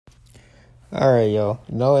All right, yo.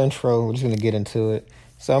 No intro. We're just gonna get into it.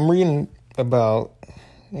 So I'm reading about,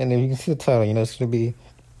 and if you can see the title, it's gonna be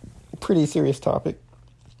a pretty serious topic.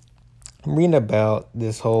 I'm reading about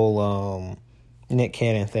this whole Nick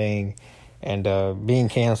Cannon thing and being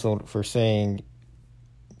canceled for saying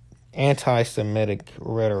anti-Semitic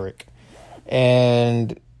rhetoric,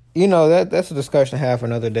 and that's a discussion to have for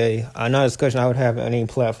another day. Not a discussion I would have on any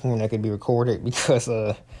platform that could be recorded because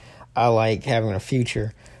I like having a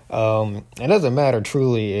future. It doesn't matter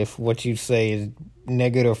truly if what you say is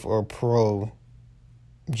negative or pro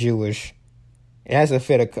Jewish. It has to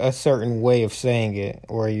fit a certain way of saying it,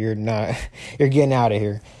 or you're not, you're getting out of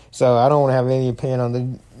here. So I don't want to have any opinion on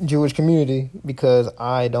the Jewish community because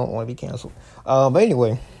I don't want to be canceled. But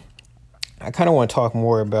anyway, I kind of want to talk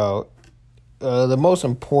more about the most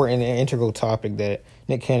important and integral topic that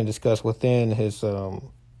Nick Cannon discussed within his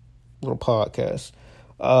little podcast.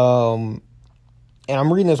 And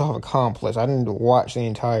I'm reading this off of Complex. I didn't watch the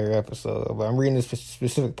entire episode, but I'm reading this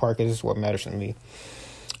specific part because this is what matters to me.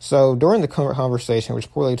 So during the conversation, which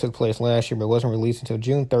reportedly took place last year but wasn't released until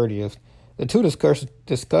June 30th, the two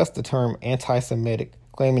discussed the term anti-Semitic,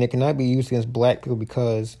 claiming it cannot be used against black people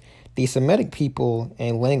because the Semitic people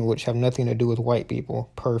and language have nothing to do with white people,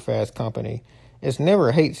 per Fast Company. It's never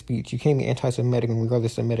a hate speech. You can't be anti-Semitic when we are the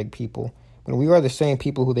Semitic people. When we are the same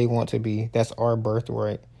people who they want to be, that's our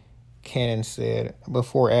birthright, Cannon said,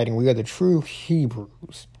 before adding, we are the true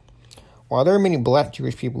Hebrews. While there are many black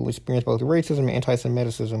Jewish people who experience both racism and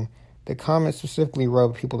anti-Semitism, the comments specifically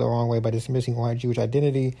rub people the wrong way by dismissing white Jewish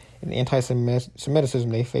identity and the anti-Semitism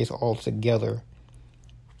they face altogether.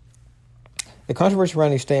 The controversy around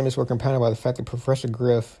these statements were compounded by the fact that Professor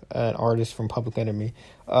Griff, an artist from Public Enemy,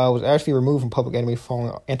 was actually removed from Public Enemy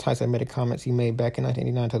following anti-Semitic comments he made back in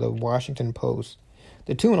 1989 to the Washington Post.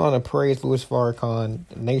 The two went on to praise Louis Farrakhan,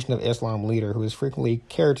 the Nation of Islam leader, who is frequently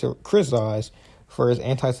criticized for his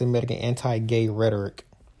anti-Semitic and anti-gay rhetoric.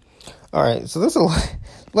 All right, so there's a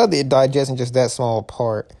lot to digest in just that small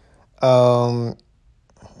part. Do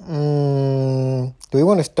we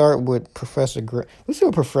want to start with Professor Griff? Let's see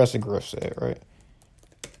what Professor Griff said, right?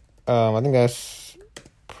 I think that's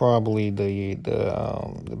probably the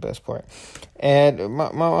best part. And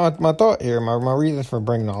my thought here, my reasons for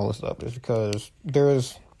bringing all this up is because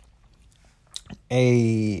there's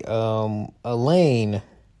a lane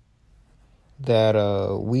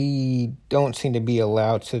that we don't seem to be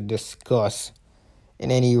allowed to discuss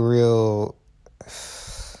in any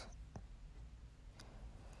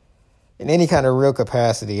kind of real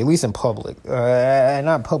capacity, at least in public.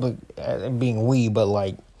 Not public being we, but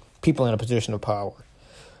like people in a position of power.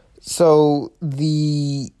 So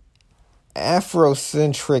the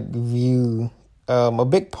Afrocentric view, a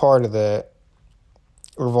big part of that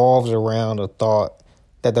revolves around a thought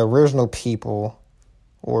that the original people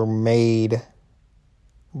were made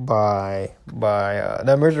by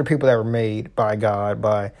the original people that were made by God,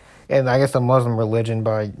 and I guess the Muslim religion,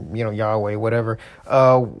 by Yahweh, whatever,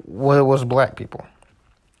 was black people.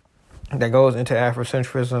 That goes into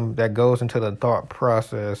Afrocentrism, that goes into the thought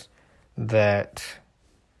process that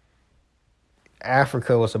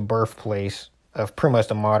Africa was a birthplace of pretty much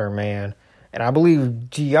the modern man. And I believe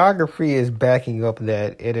geography is backing up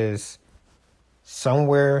that it is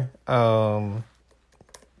somewhere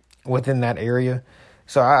within that area.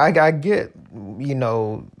 So I get,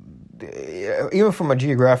 even from a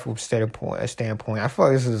geographical standpoint, I feel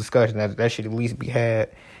like this is a discussion that should at least be had.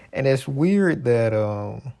 And it's weird that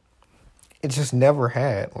it's just never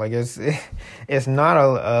had. Like it's not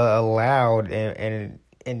allowed and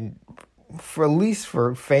for at least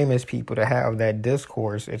for famous people to have that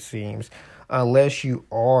discourse, it seems, unless you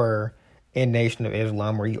are in Nation of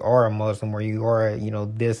Islam or you are a Muslim or you are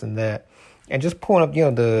this and that. And just pulling up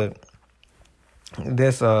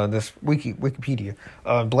this Wikipedia,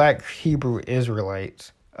 Black Hebrew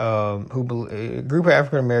Israelites, a group of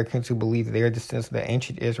African Americans who believe that they are descendants of the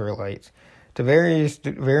ancient Israelites. To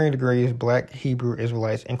varying degrees, Black Hebrew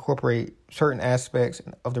Israelites incorporate certain aspects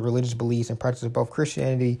of the religious beliefs and practices of both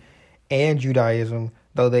Christianity and Judaism,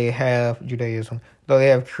 though they have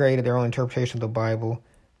created their own interpretation of the Bible.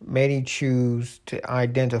 Many choose to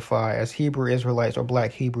identify as Hebrew Israelites or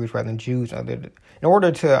Black Hebrews rather than Jews in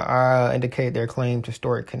order to indicate their claim to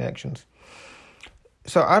historic connections.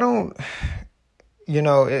 So I don't,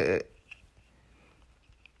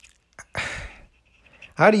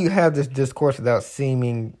 how do you have this discourse without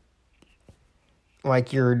seeming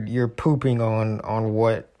like you're pooping on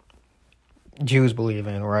what Jews believe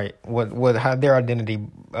in, right? How their identity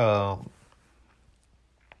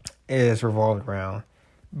is revolved around.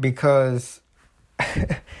 Because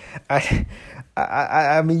I,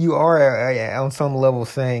 I mean, you are on some level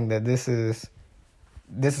saying that this is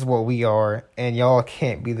what we are, and y'all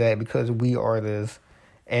can't be that because we are this,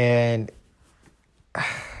 and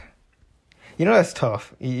that's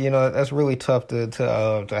tough. That's really tough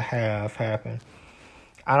to have happen.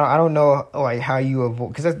 I don't know like how you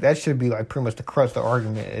avoid, because that should be like pretty much the crux of the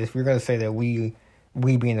argument. If you're gonna say that we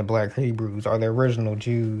being the Black Hebrews are the original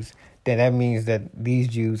Jews, then that means that these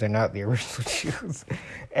Jews are not the original Jews.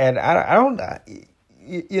 And I don't,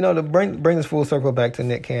 to bring this full circle back to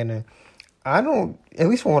Nick Cannon, I don't, at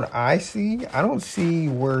least from what I see, I don't see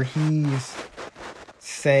where he's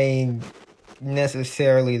saying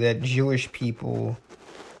necessarily that Jewish people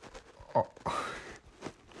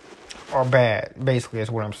are bad. Basically, that's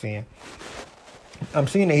what I'm seeing. I'm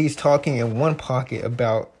seeing that he's talking in one pocket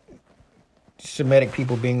about Semitic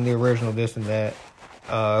people being the original this and that,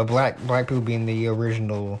 black people being the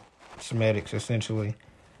original Semitics, essentially.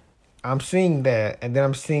 I'm seeing that, and then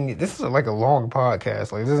I'm seeing this is like a long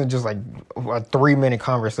podcast. Like, this isn't just like a 3-minute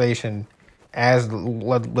conversation, as the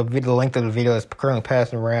length of the video is currently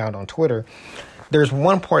passing around on Twitter. There's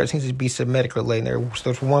one part that seems to be Semitic related.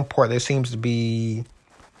 There's one part that seems to be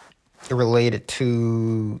related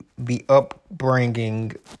to the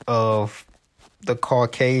upbringing of the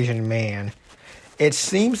Caucasian man. It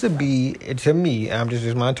seems to be, to me, I'm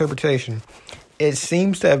just my interpretation, it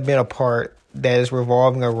seems to have been a part that is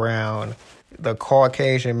revolving around the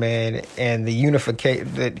Caucasian man and the unification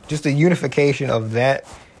of that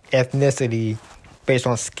ethnicity based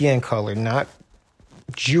on skin color, not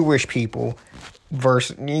Jewish people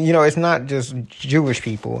versus, it's not just Jewish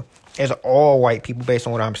people, it's all white people based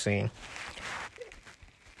on what I'm seeing.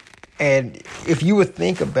 And if you would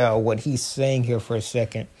think about what he's saying here for a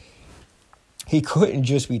second, he couldn't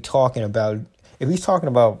just be talking about, if he's talking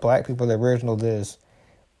about black people, the original this,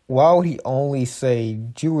 why would he only say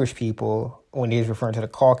Jewish people when he's referring to the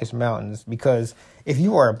Caucasus Mountains? Because if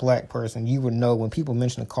you are a black person, you would know when people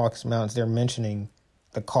mention the Caucasus Mountains, they're mentioning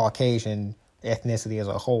the Caucasian ethnicity as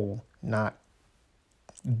a whole, not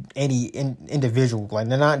any individual. Like,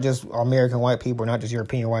 they're not just American white people, not just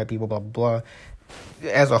European white people, blah, blah, blah,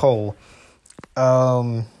 as a whole.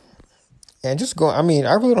 And just go, I mean,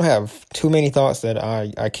 I really don't have too many thoughts that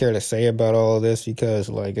I care to say about all of this, because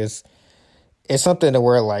like it's something to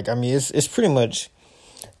where, like, I mean, it's pretty much,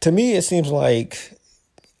 to me, it seems like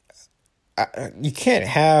you can't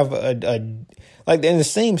have a like, in the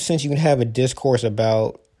same sense you can have a discourse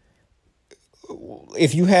about,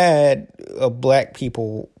 if you had a black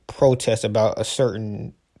people protest about a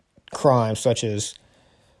certain crime, such as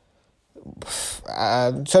with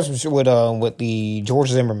the George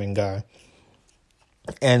Zimmerman guy,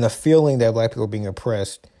 and the feeling that black people are being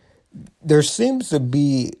oppressed, there seems to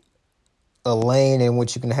be a lane in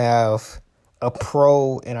which you can have a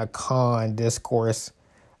pro and a con discourse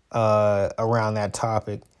around that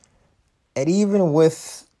topic. And even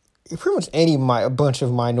with pretty much a bunch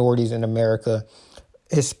of minorities in America,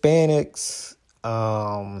 Hispanics,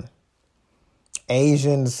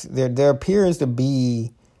 Asians, there appears to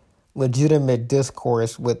be legitimate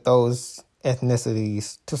discourse with those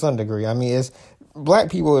ethnicities to some degree. I mean, it's black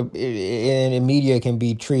people in media can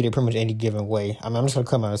be treated pretty much any given way. I mean, I'm just going to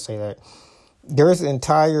come out and say that. There's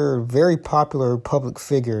entire, very popular public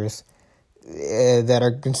figures that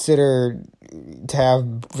are considered to have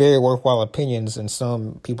very worthwhile opinions in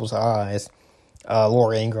some people's eyes.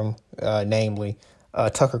 Laura Ingraham, namely,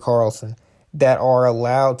 Tucker Carlson, that are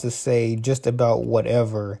allowed to say just about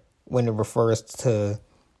whatever when it refers to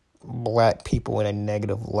black people in a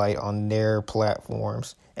negative light on their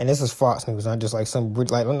platforms. And this is Fox News, not just like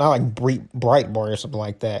not like Breitbart or something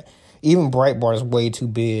like that. Even Breitbart is way too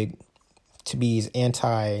big to be as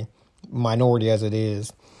anti-minority as it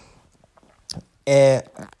is. And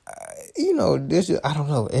this I don't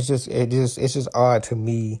know. It's just odd to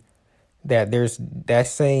me that there's that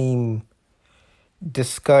same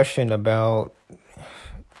discussion about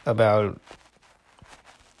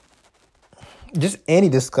just any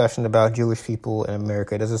discussion about Jewish people in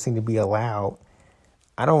America doesn't seem to be allowed.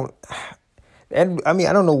 I don't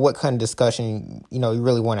know what kind of discussion, you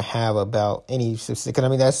really want to have about any specific, because I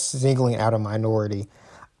mean, that's singling out a minority.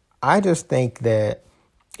 I just think that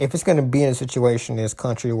if it's going to be in a situation in this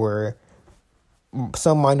country where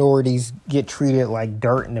some minorities get treated like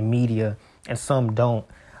dirt in the media and some don't,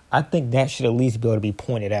 I think that should at least be able to be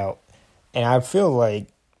pointed out. And I feel like,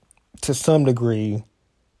 to some degree,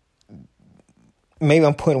 maybe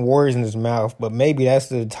I'm putting words in his mouth, but maybe that's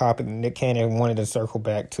the topic Nick Cannon wanted to circle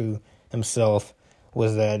back to himself,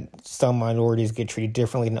 was that some minorities get treated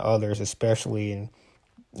differently than others, especially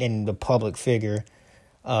in the public figure.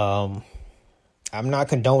 I'm not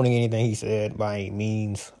condoning anything he said by any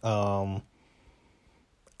means. I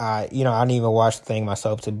didn't even watch the thing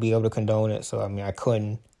myself to be able to condone it. So I mean, I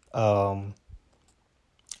couldn't.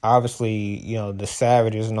 Obviously, the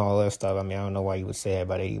savages and all that stuff. I mean, I don't know why you would say that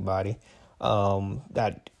about anybody.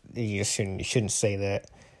 That you just shouldn't say that.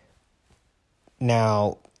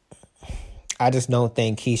 Now, I just don't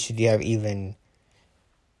think he should have even.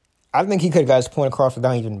 I think he could have got his point across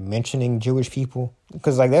without even mentioning Jewish people,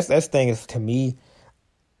 because like that's the thing is, to me,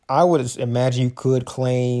 I would imagine you could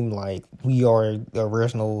claim like we are the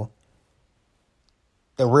original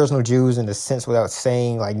Jews in the sense without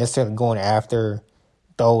saying like necessarily going after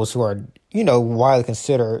those who are widely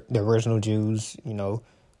considered the original Jews,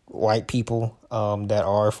 white people that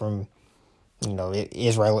are from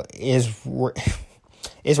Israel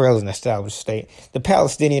Israel is an established state. The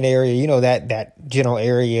Palestinian area, that general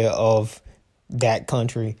area of that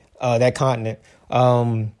country, that continent.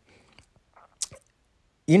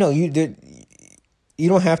 You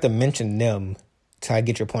don't have to mention them to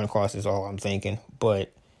get your point across. Is all I'm thinking.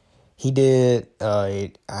 But he did.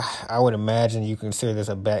 I would imagine you consider this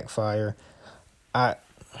a backfire. I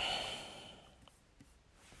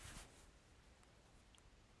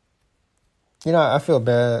feel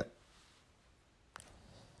bad.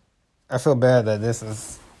 I feel bad that this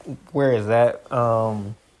is where is that.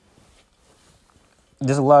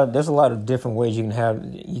 There's a lot of different ways you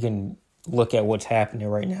can look at what's happening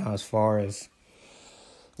right now as far as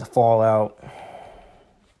the fallout.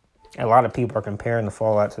 A lot of people are comparing the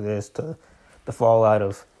fallout to this to the fallout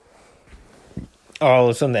of all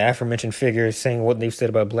of some of the aforementioned figures saying what they've said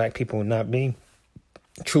about black people not being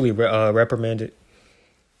truly reprimanded.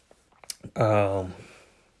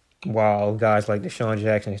 While guys like Deshaun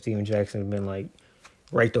Jackson and Steven Jackson have been like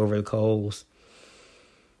raked over the coals.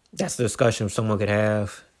 That's the discussion someone could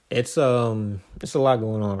have. It's a lot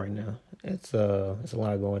going on right now. It's a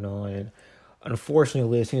lot going on, and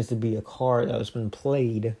unfortunately, it seems to be a card that has been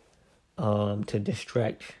played to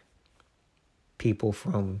distract people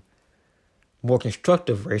from more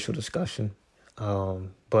constructive racial discussion.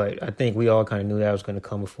 But I think we all kind of knew that was going to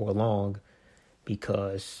come before long,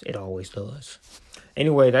 because it always does.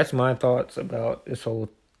 Anyway, that's my thoughts about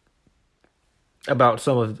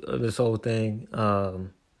some of this whole thing. I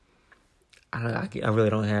really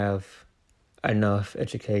don't have enough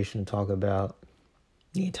education to talk about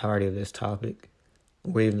the entirety of this topic,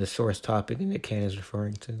 or even the source topic that Ken is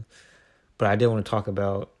referring to. But I did want to talk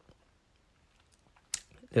about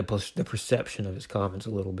the perception of his comments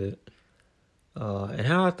a little bit, and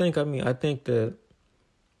how I think that,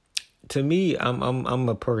 to me, I'm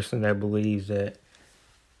a person that believes that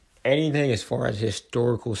anything as far as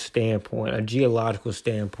historical standpoint, a geological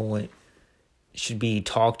standpoint, should be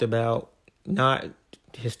talked about. Not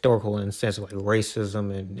historical in the sense of like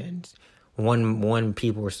racism and one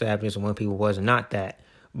people were savages and one people wasn't. Not that,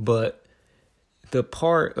 but the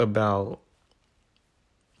part about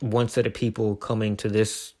one set of people coming to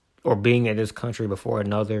this or being in this country before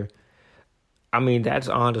another. I mean, that's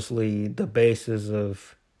honestly the basis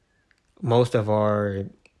of most of a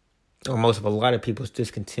lot of people's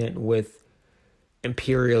discontent with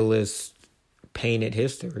imperialist painted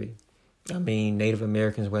history. I mean, Native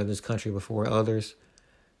Americans were in this country before others.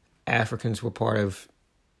 Africans were part of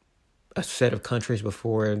a set of countries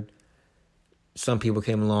before some people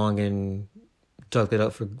came along and dug it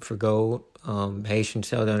up for gold.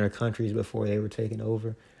 Haitians held down their countries before they were taken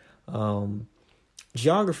over.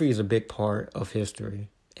 Geography is a big part of history,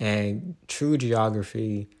 and true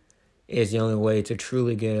geography is the only way to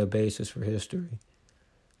truly get a basis for history.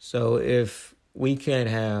 So if we can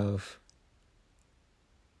have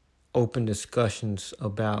open discussions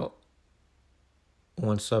about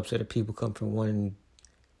one subset of people come from one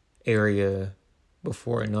area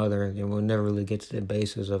before another, then we'll never really get to the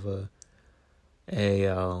basis of a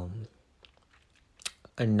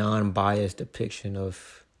non-biased depiction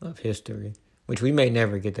of history, which we may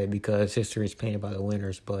never get that because history is painted by the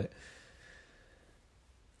winners. But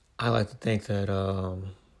I like to think that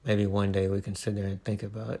maybe one day we can sit there and think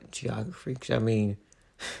about geography. 'Cause I mean,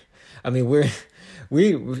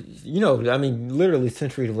 literally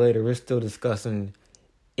centuries later, we're still discussing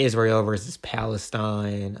Israel versus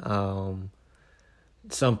Palestine.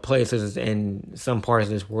 Some places and some parts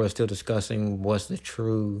of this world are still discussing what's the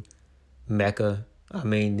true Mecca. I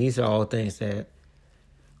mean, these are all things that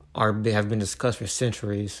have been discussed for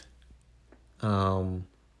centuries.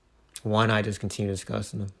 Why not just continue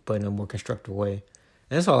discussing them, but in a more constructive way?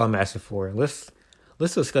 And that's all I'm asking for. Let's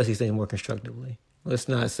discuss these things more constructively. Let's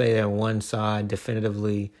not say that one side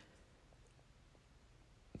definitively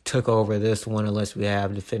took over this one unless we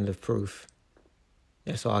have definitive proof.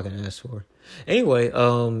 That's all I can ask for. Anyway,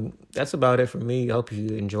 that's about it for me. I hope you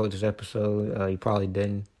enjoyed this episode. You probably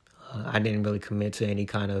didn't. I didn't really commit to any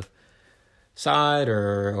kind of side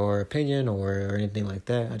or opinion or anything like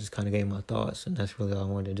that. I just kind of gave my thoughts, and that's really all I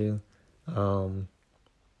wanted to do.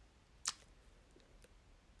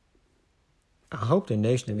 I hope the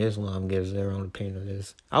Nation of Islam gives their own opinion of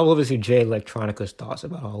this. I would love to see Jay Electronica's thoughts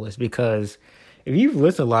about all this, because if you've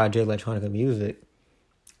listened to a lot of Jay Electronica music,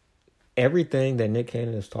 everything that Nick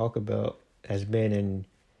Cannon has talked about has been in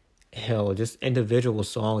hell, just individual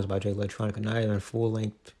songs by Jay Electronica, not even full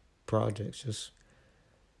length projects, just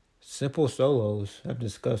simple solos. I've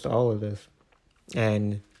discussed all of this,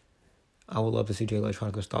 and I would love to see Jay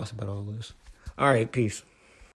Electronica's thoughts about all this. All right, peace.